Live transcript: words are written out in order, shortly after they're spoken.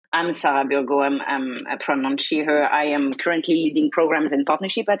I'm Sarah Burgo. I'm a pronoun she, her. I am currently leading programs and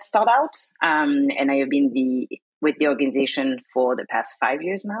partnership at StartOut, and I have been with the organization for the past 5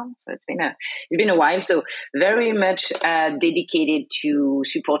 years now. So it's been a while. So very much dedicated to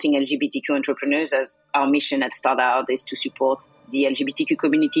supporting LGBTQ entrepreneurs, as our mission at StartOut is to support the LGBTQ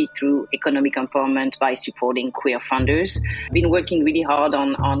community through economic empowerment by supporting queer founders. Been working really hard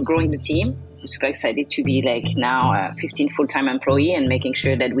on growing the team. I'm super excited to be now a 15 full-time employee and making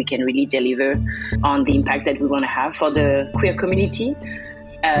sure that we can really deliver on the impact that we want to have for the queer community.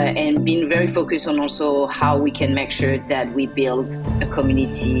 And being very focused on also how we can make sure that we build a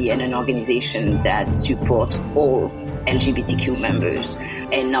community and an organization that support all LGBTQ members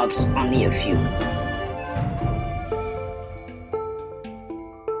and not only a few.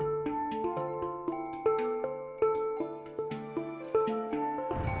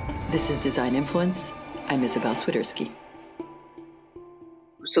 This is Design Influence. I'm Isabel Swiderski.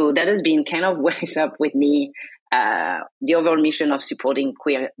 So that has been kind of what is up with me, the overall mission of supporting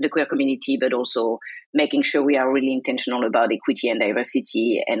the queer community, but also making sure we are really intentional about equity and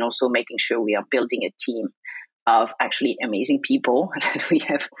diversity, and also making sure we are building a team of actually amazing people that we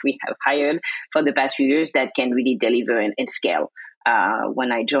have hired for the past few years that can really deliver and scale.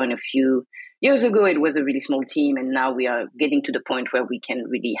 When I joined a few years ago, it was a really small team, and now we are getting to the point where we can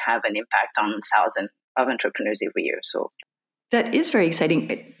really have an impact on thousands of entrepreneurs every year. So that is very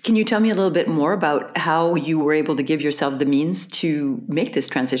exciting. Can you tell me a little bit more about how you were able to give yourself the means to make this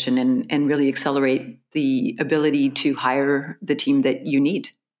transition and really accelerate the ability to hire the team that you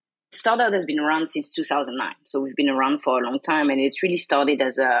need? StartOut has been around since 2009. So we've been around for a long time, and it's really started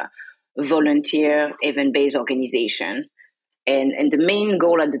as a volunteer event-based organization. And the main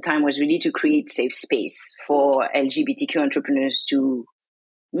goal at the time was really to create safe space for LGBTQ entrepreneurs to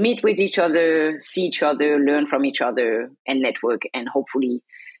meet with each other, see each other, learn from each other, and network. And hopefully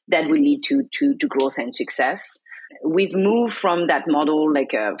that will lead to growth and success. We've moved from that model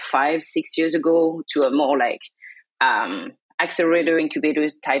 5-6 years ago to a more accelerator incubator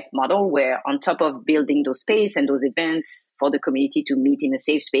type model, where on top of building those space and those events for the community to meet in a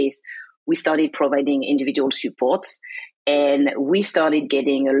safe space, we started providing individual support. And we started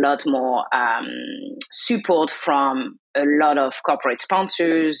getting a lot more support from a lot of corporate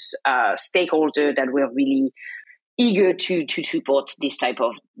sponsors, stakeholders that were really eager to support this type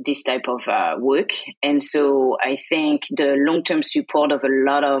of work. And so I think the long-term support of a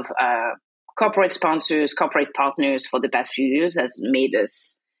lot of corporate sponsors, corporate partners for the past few years has made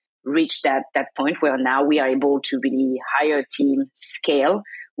us reach that point where now we are able to really hire a team, scale.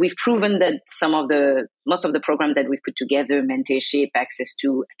 We've proven that most of the programs that we've put together, mentorship, access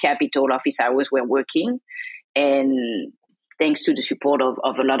to capital, office hours, were working. And thanks to the support of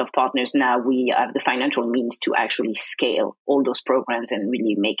a lot of partners, now we have the financial means to actually scale all those programs and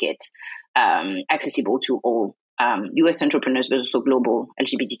really make it accessible to all US entrepreneurs, but also global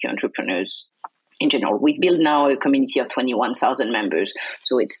LGBTQ entrepreneurs in general. We've built now a community of 21,000 members.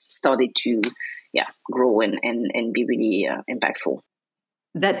 So it's started to grow and be really impactful.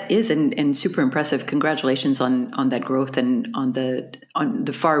 That is and super impressive. Congratulations on that growth and on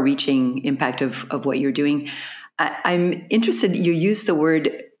the far-reaching impact of what you're doing. I'm interested, you used the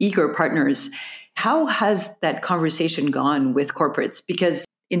word eager partners. How has that conversation gone with corporates? Because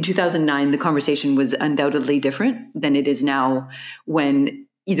in 2009, the conversation was undoubtedly different than it is now, when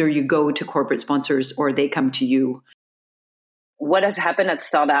either you go to corporate sponsors or they come to you. What has happened at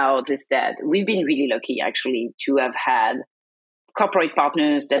StartOut is that we've been really lucky, actually, to have had corporate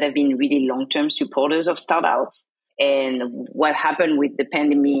partners that have been really long-term supporters of StartOut. And what happened with the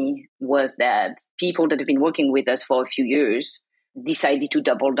pandemic was that people that have been working with us for a few years decided to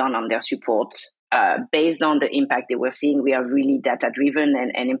double down on their support based on the impact they were seeing. We are really data-driven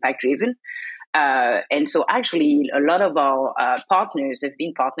and impact-driven. And so actually, a lot of our partners have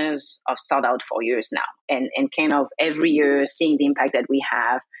been partners of StartOut for years now. And kind of every year, seeing the impact that we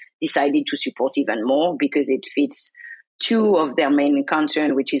have, decided to support even more because it fits two of their main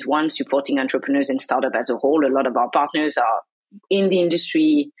concerns, which is one, supporting entrepreneurs and startup as a whole. A lot of our partners are in the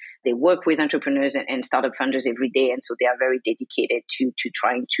industry. They work with entrepreneurs and startup funders every day. And so they are very dedicated to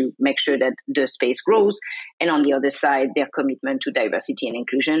trying to make sure that the space grows. And on the other side, their commitment to diversity and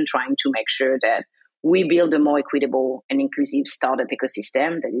inclusion, trying to make sure that we build a more equitable and inclusive startup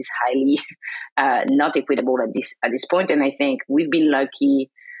ecosystem that is highly not equitable at this point. And I think we've been lucky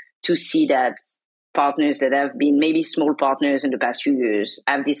to see that partners that have been maybe small partners in the past few years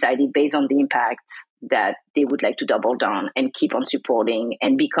have decided, based on the impact, that they would like to double down and keep on supporting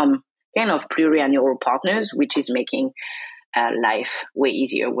and become kind of pluriannual partners, which is making life way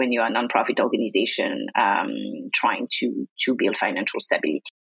easier when you're a nonprofit organization trying to build financial stability.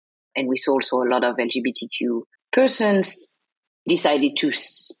 and we saw also a lot of LGBTQ persons decided to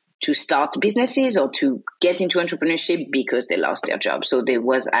start businesses or to get into entrepreneurship because they lost their job. So there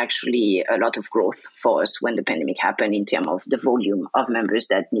was actually a lot of growth for us when the pandemic happened in terms of the volume of members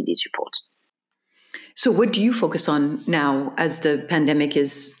that needed support. So what do you focus on now as the pandemic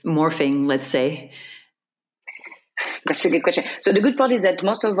is morphing, let's say? That's a good question. So the good part is that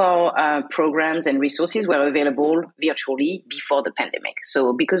most of our programs and resources were available virtually before the pandemic.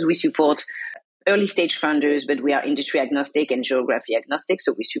 So because we support early stage funders, but we are industry agnostic and geography agnostic.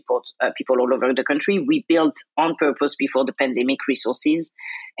 So we support people all over the country. We built on purpose before the pandemic resources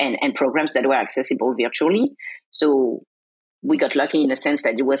and programs that were accessible virtually. So we got lucky in the sense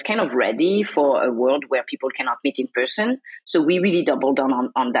that it was kind of ready for a world where people cannot meet in person. So we really doubled down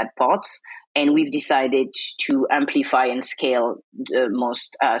on that part. And we've decided to amplify and scale the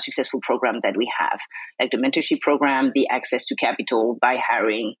most successful program that we have, like the mentorship program, the access to capital by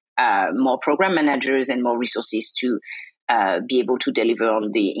hiring more program managers and more resources to be able to deliver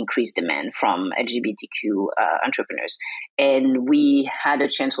on the increased demand from LGBTQ entrepreneurs. And we had a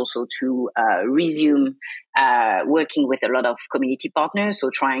chance also to resume working with a lot of community partners, so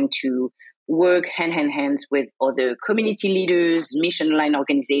trying to work hand in hand with other community leaders, mission line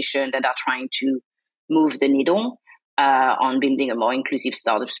organizations that are trying to move the needle on building a more inclusive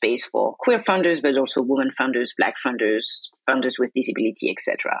startup space for queer founders, but also women founders, Black founders, founders with disability,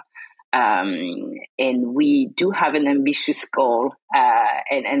 etc. And we do have an ambitious goal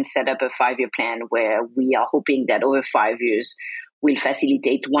and set up a 5-year plan where we are hoping that over 5 years, we'll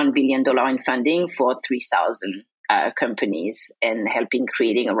facilitate $1 billion in funding for 3,000 companies and helping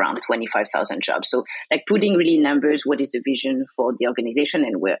creating around 25,000 jobs. So like putting really numbers, what is the vision for the organization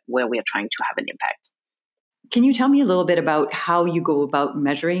and where we are trying to have an impact. Can you tell me a little bit about how you go about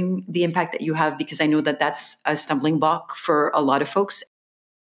measuring the impact that you have? Because I know that that's a stumbling block for a lot of folks.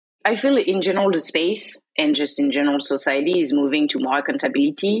 I feel in general, the space and just in general society is moving to more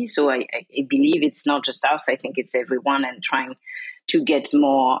accountability. So I believe it's not just us. I think it's everyone and trying to get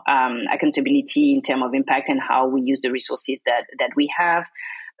more accountability in terms of impact and how we use the resources that we have.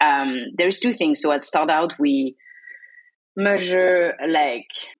 There's two things. So at Startout, we measure like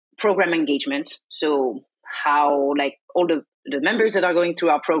program engagement. So how like all the members that are going through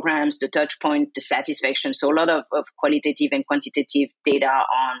our programs, the touch point, the satisfaction. So a lot of qualitative and quantitative data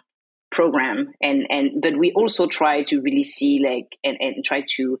on program. But we also try to really see like and try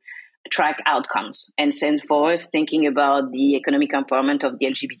to track outcomes. And for us, thinking about the economic empowerment of the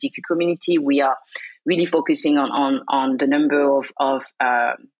LGBTQ community, we are really focusing on the number of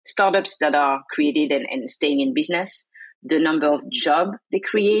startups that are created and staying in business, the number of jobs they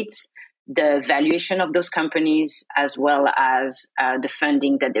create, the valuation of those companies, as well as the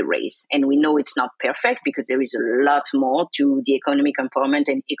funding that they raise. And we know it's not perfect because there is a lot more to the economic empowerment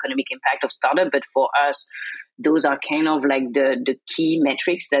and economic impact of startup. But for us, those are kind of like the key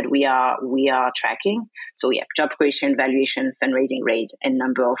metrics that we are tracking. So we have job creation, valuation, fundraising rate, and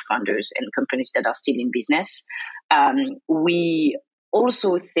number of funders and companies that are still in business. We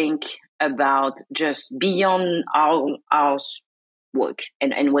also think about just beyond our work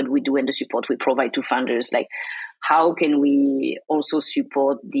and what we do and the support we provide to funders, like how can we also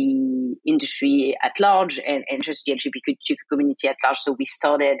support the industry at large and just the LGBTQ community at large. So we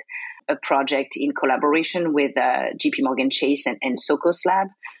started a project in collaboration with JP Morgan Chase and Socos Lab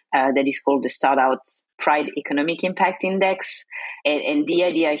that is called the Startout Pride Economic Impact Index. And the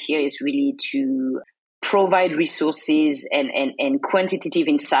idea here is really to provide resources and quantitative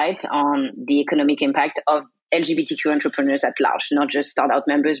insight on the economic impact of LGBTQ entrepreneurs at large, not just Startout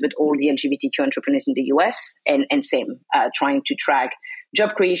members, but all the LGBTQ entrepreneurs in the US and same, trying to track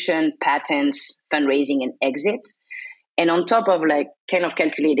job creation, patents, fundraising, and exit. And on top of like kind of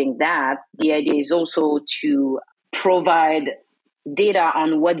calculating that, the idea is also to provide data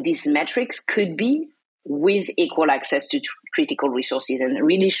on what these metrics could be with equal access to critical resources and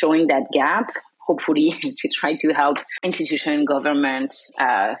really showing that gap, hopefully to try to help institutions, governments,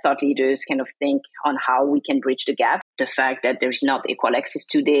 thought leaders kind of think on how we can bridge the gap, the fact that there's not equal access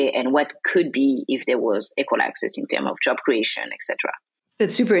today and what could be if there was equal access in terms of job creation, etc.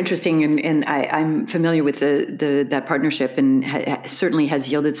 That's super interesting, and I'm familiar with that partnership, and certainly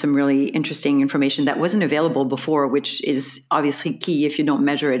has yielded some really interesting information that wasn't available before, which is obviously key. If you don't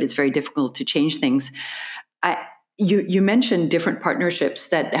measure it, it's very difficult to change things. You mentioned different partnerships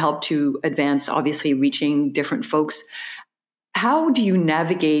that help to advance, obviously reaching different folks. How do you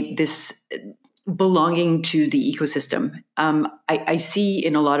navigate this belonging to the ecosystem? I see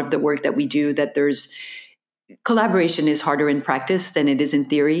in a lot of the work that we do that there's collaboration is harder in practice than it is in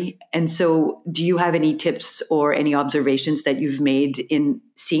theory. And so do you have any tips or any observations that you've made in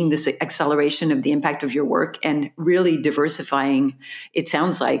seeing this acceleration of the impact of your work and really diversifying, it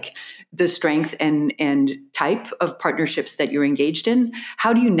sounds like, the strength and type of partnerships that you're engaged in?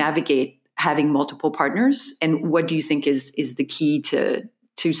 How do you navigate having multiple partners? And what do you think is the key to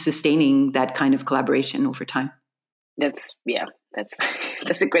sustaining that kind of collaboration over time? That's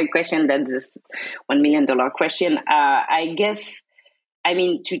that's a great question. That's just $1 million question. I guess, I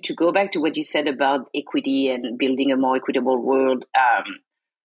mean, to go back to what you said about equity and building a more equitable world,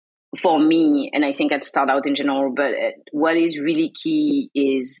 for me, and I think I'd start out in general, but what is really key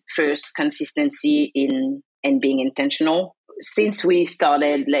is first consistency in and being intentional. Since we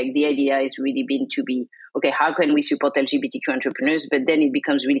started, like the idea has really been to be, okay, how can we support LGBTQ entrepreneurs? But then it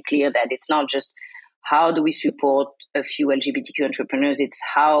becomes really clear that it's not just how do we support a few LGBTQ entrepreneurs, it's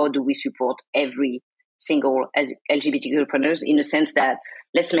how do we support every single LGBTQ entrepreneurs, in the sense that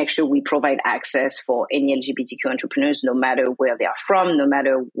let's make sure we provide access for any LGBTQ entrepreneurs, no matter where they are from, no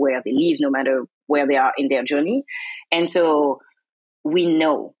matter where they live, no matter where they are in their journey. And so we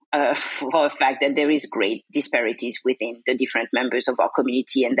know for a fact that there is great disparities within the different members of our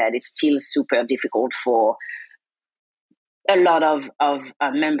community, and that it's still super difficult for a lot of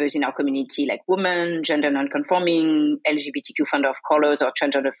members in our community, like women, gender non-conforming, LGBTQ founder of colors, or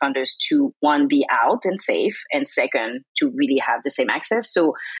transgender founders, to one, be out and safe, and second, to really have the same access.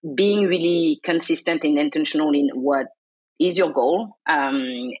 So being really consistent and intentional in what is your goal,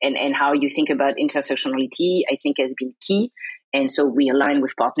 and how you think about intersectionality, I think has been key. And so we align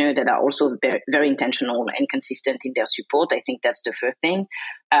with partners that are also very, very intentional and consistent in their support. I think that's the first thing.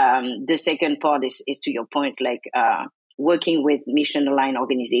 The second part is to your point, like working with mission-aligned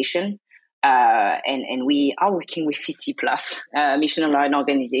organization. And we are working with 50 plus mission-aligned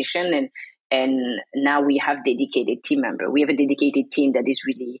organization. And now we have dedicated team member. We have a dedicated team that is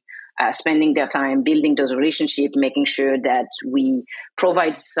really spending their time building those relationships, making sure that we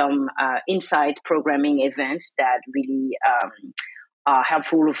provide some insight programming events that really are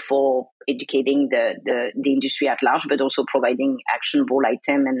helpful for educating the industry at large, but also providing actionable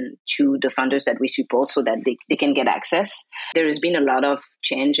item and to the funders that we support so that they can get access. There has been a lot of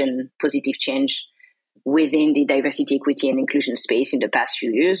change and positive change within the diversity, equity, and inclusion space in the past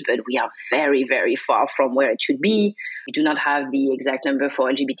few years, but we are very, very far from where it should be. We do not have the exact number for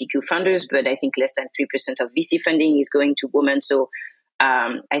LGBTQ funders, but I think less than 3% of VC funding is going to women. So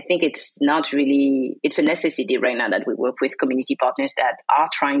I think it's a necessity right now that we work with community partners that are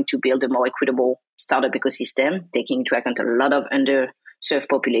trying to build a more equitable startup ecosystem, taking into account a lot of underserved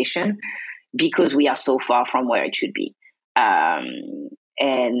population, because we are so far from where it should be. And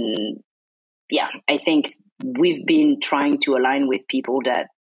yeah, I think we've been trying to align with people that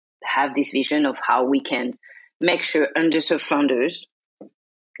have this vision of how we can make sure underserved founders,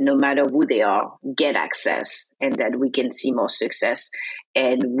 no matter who they are, get access, and that we can see more success.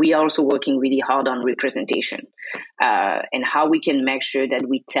 And we are also working really hard on representation and how we can make sure that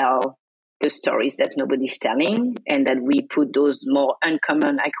we tell the stories that nobody's telling, and that we put those more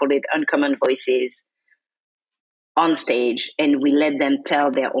uncommon, I call it uncommon voices, on stage, and we let them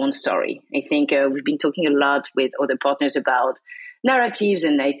tell their own story. I think we've been talking a lot with other partners about narratives,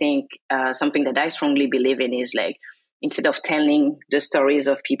 and I think something that I strongly believe in is, like, instead of telling the stories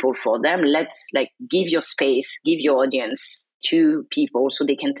of people for them, let's give your space, give your audience to people so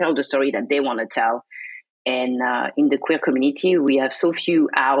they can tell the story that they want to tell. And in the queer community, we have so few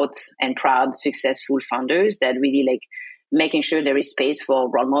out and proud, successful founders that really making sure there is space for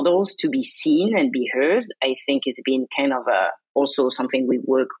role models to be seen and be heard. I think has been kind of also something we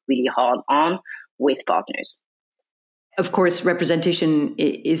work really hard on with partners. Of course, representation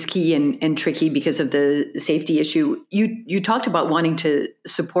is key and tricky because of the safety issue. You talked about wanting to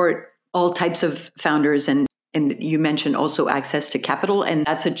support all types of founders, and you mentioned also access to capital. And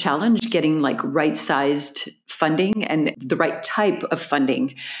that's a challenge, getting right-sized funding and the right type of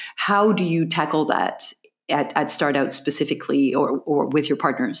funding. How do you tackle that at StartOut specifically, or with your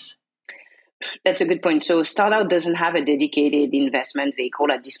partners? That's a good point. So StartOut doesn't have a dedicated investment vehicle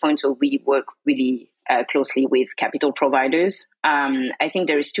at this point. So we work really closely with capital providers. I think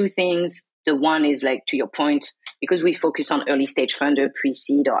there is two things. The one is, to your point, because we focus on early stage funder,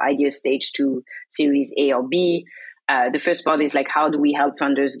 pre-seed or idea stage to Series A or B. The first part is how do we help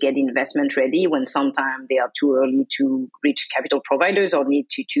funders get investment ready when sometimes they are too early to reach capital providers or need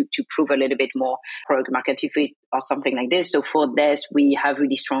to prove a little bit more product market fit or something like this. So for this, we have a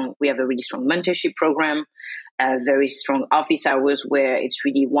really strong mentorship program, very strong office hours where it's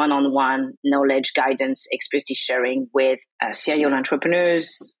really one-on-one knowledge, guidance, expertise sharing with serial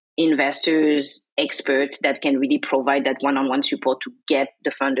entrepreneurs, investors, experts that can really provide that one-on-one support to get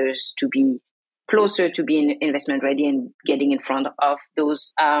the funders to be closer to being investment ready and getting in front of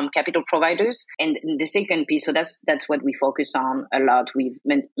those capital providers. And the second piece, so that's what we focus on a lot. We've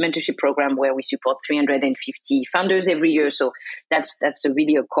mentorship program where we support 350 funders every year. So that's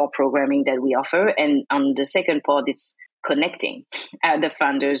really a core programming that we offer. And on the second part is connecting the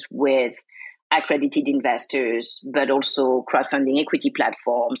funders with accredited investors, but also crowdfunding equity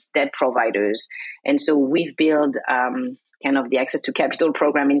platforms, debt providers. And so we've built kind of the access to capital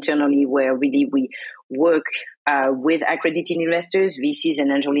program internally, where really we work with accredited investors, VCs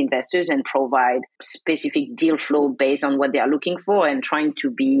and angel investors, and provide specific deal flow based on what they are looking for, and trying to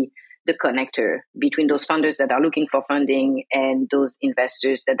be the connector between those funders that are looking for funding and those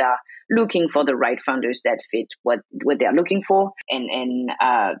investors that are looking for the right funders that fit what they are looking for. And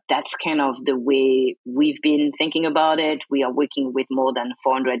that's kind of the way we've been thinking about it. We are working with more than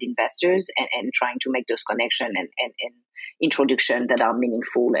 400 investors and trying to make those connections and introduction that are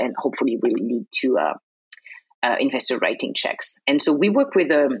meaningful and hopefully will lead to investor writing checks. And so we work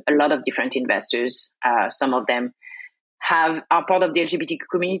with a lot of different investors. Some of them are part of the LGBTQ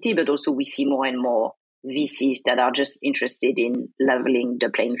community, but also we see more and more VCs that are just interested in leveling the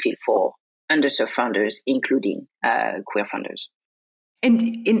playing field for underserved funders, including queer funders. And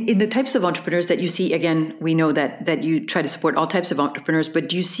in the types of entrepreneurs that you see, again, we know that you try to support all types of entrepreneurs, but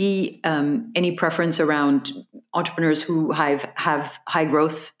do you see any preference around entrepreneurs who have high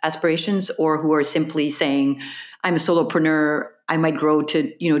growth aspirations, or who are simply saying, I'm a solopreneur, I might grow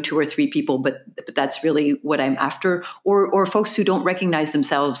to 2 or 3 people, but that's really what I'm after, or folks who don't recognize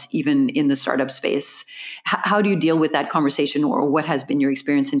themselves even in the startup space? How do you deal with that conversation, or what has been your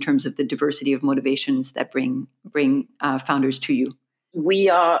experience in terms of the diversity of motivations that bring founders to you? We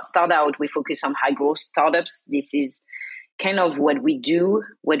focus on high growth startups. This is kind of what we do,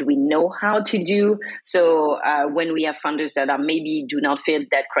 what we know how to do. So when we have funders that are maybe do not fit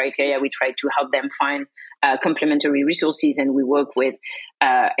that criteria, we try to help them find complementary resources, and we work with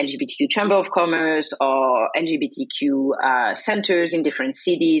LGBTQ Chamber of Commerce or LGBTQ centers in different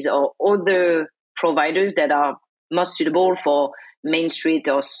cities, or other providers that are most suitable for Main Street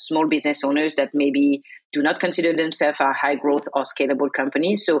or small business owners that maybe do not consider themselves a high growth or scalable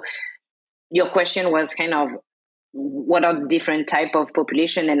company. So your question was kind of, what are different type of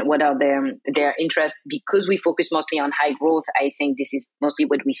population and what are their interests? Because we focus mostly on high growth, I think this is mostly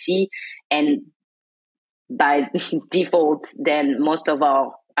what we see. And by default, then most of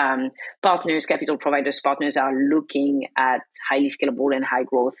our partners, capital providers partners, are looking at highly scalable and high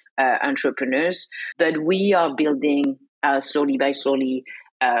growth entrepreneurs. But we are building slowly by slowly,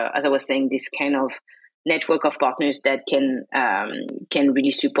 as I was saying, this kind of network of partners that can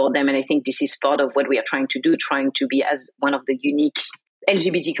really support them. And I think this is part of what we are trying to do, trying to be as one of the unique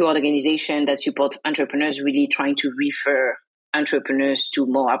LGBTQ organization that support entrepreneurs, really trying to refer entrepreneurs to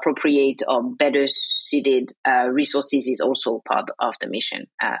more appropriate or better suited resources is also part of the mission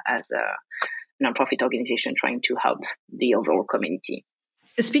as a nonprofit organization trying to help the overall community.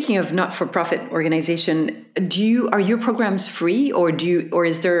 Speaking of not-for-profit organization, are your programs free, or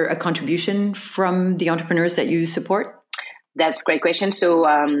is there a contribution from the entrepreneurs that you support? That's a great question. So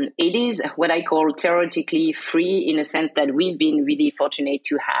it is what I call theoretically free, in a sense that we've been really fortunate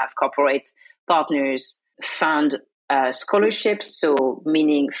to have corporate partners fund scholarships, so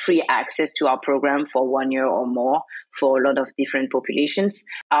meaning free access to our program for 1 year or more for a lot of different populations.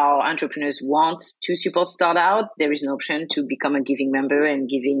 Our entrepreneurs want to support StartOut. There is an option to become a giving member and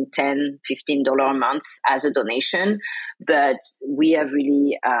giving $10, $15 a month as a donation. But we have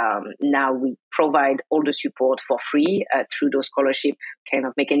really, now we provide all the support for free through those scholarship kind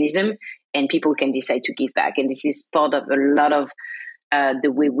of mechanism, and people can decide to give back. And this is part of a lot of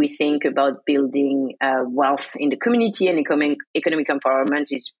the way we think about building wealth in the community, and economic empowerment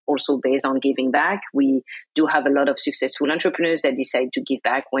is also based on giving back. We do have a lot of successful entrepreneurs that decide to give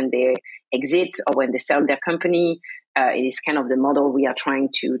back when they exit or when they sell their company. It is kind of the model we are trying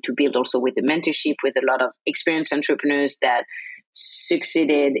to build also with the mentorship, with a lot of experienced entrepreneurs that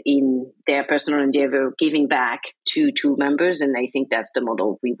succeeded in their personal endeavor, giving back to members. And I think that's the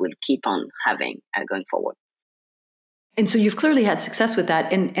model we will keep on having going forward. And so you've clearly had success with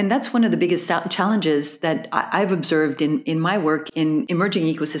that. And that's one of the biggest challenges that I've observed in my work in emerging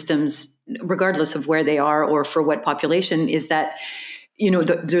ecosystems, regardless of where they are or for what population, is that,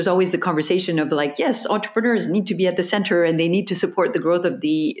 there's always the conversation of like, yes, entrepreneurs need to be at the center and they need to support the growth of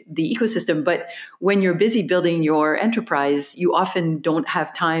the ecosystem. But when you're busy building your enterprise, you often don't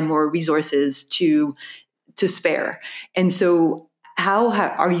have time or resources to spare. And so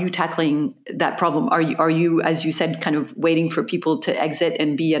are you tackling that problem? Are you, as you said, kind of waiting for people to exit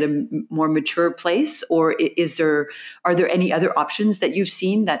and be at a more mature place, or are there any other options that you've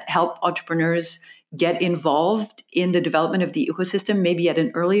seen that help entrepreneurs get involved in the development of the ecosystem, maybe at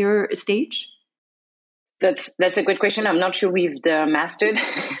an earlier stage? That's a good question. I'm not sure we've mastered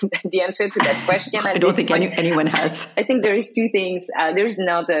the answer to that question. I don't think anyone has. I think there is two things. There is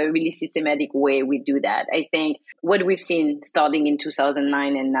not a really systematic way we do that. I think what we've seen starting in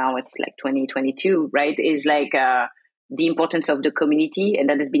 2009 and now it's like 2022, right, is like the importance of the community. And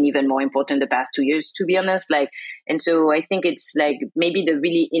that has been even more important the past 2 years, to be honest. And so I think it's like maybe the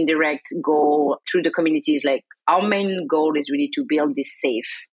really indirect goal through the community is like our main goal is really to build this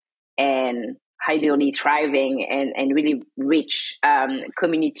safe and ideally thriving and really rich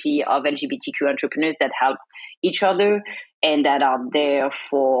community of LGBTQ entrepreneurs that help each other and that are there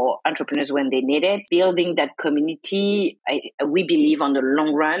for entrepreneurs when they need it. Building that community, we believe on the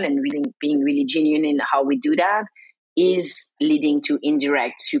long run and really being really genuine in how we do that is leading to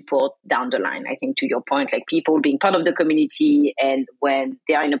indirect support down the line. I think to your point, like people being part of the community and when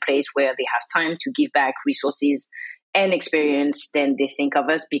they are in a place where they have time to give back resources and experience, then they think of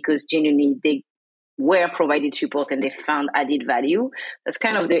us because genuinely they were provided support and they found added value. That's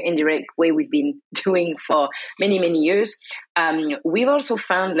kind of the indirect way we've been doing for many, many years. We've also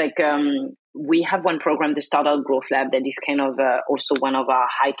found we have one program, the Startup Growth Lab, that is kind of also one of our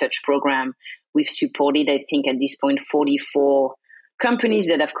high touch program. We've supported, I think at this point, 44 companies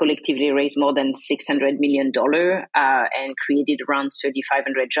that have collectively raised more than $600 million and created around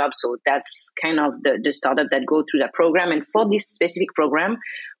 3,500 jobs. So that's kind of the startup that go through that program. And for this specific program,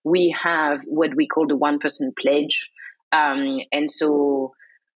 we have what we call the 1% pledge. And so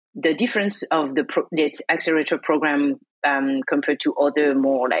the difference of this accelerator program compared to other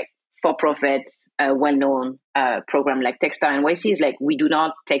more like for-profit, well-known program like Techstars NYC is like we do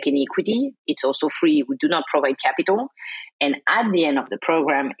not take any equity. It's also free. We do not provide capital. And at the end of the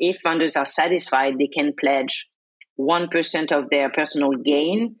program, if funders are satisfied, they can pledge 1% of their personal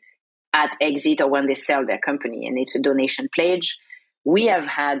gain at exit or when they sell their company. And it's a donation pledge. We have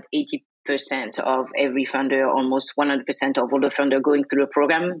had 80% of every funder, almost 100% of all the funders going through the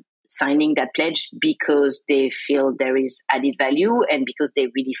program, signing that pledge because they feel there is added value and because they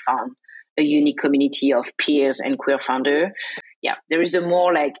really found a unique community of peers and queer founder. Yeah, there is the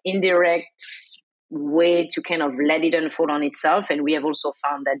more like indirect way to kind of let it unfold on itself. And we have also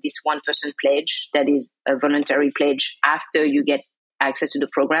found that this 1% pledge, that is a voluntary pledge after you get access to the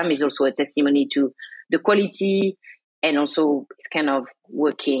program, is also a testimony to the quality and also it's kind of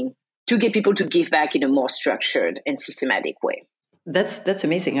working to get people to give back in a more structured and systematic way. That's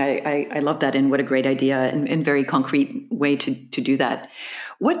amazing. I love that, and what a great idea and very concrete way to do that.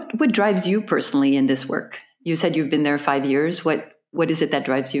 What drives you personally in this work? You said you've been there 5 years. What is it that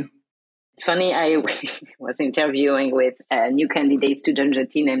drives you? It's funny. I was interviewing with new candidates to the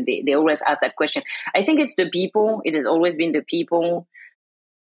team, and they always ask that question. I think it's the people. It has always been the people.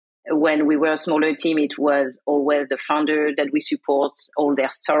 When we were a smaller team, it was always the founder that we support, all their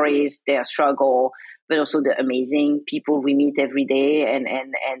stories, their struggle, but also the amazing people we meet every day and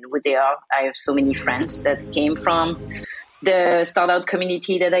what they are. I have so many friends that came from the startup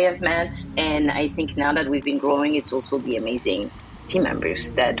community that I have met. And I think now that we've been growing, it's also the amazing team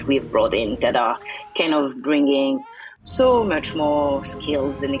members that we've brought in that are kind of bringing so much more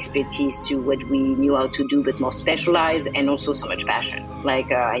skills and expertise to what we knew how to do, but more specialized and also so much passion.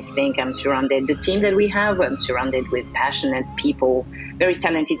 I think I'm surrounded, the team that we have, I'm surrounded with passionate people, very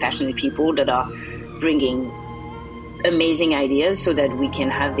talented, passionate people that are bringing amazing ideas so that we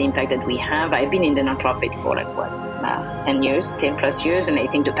can have the impact that we have. I've been in the nonprofit for 10 plus years, and I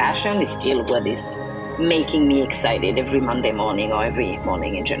think the passion is still what is making me excited every Monday morning or every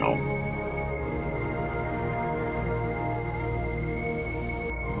morning in general.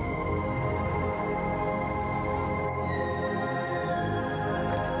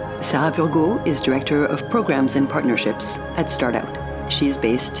 Sarah Burgot is Director of Programs and Partnerships at StartOut. She is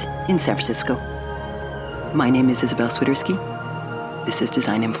based in San Francisco. My name is Isabelle Swiderski. This is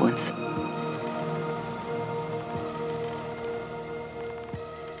Design Influence.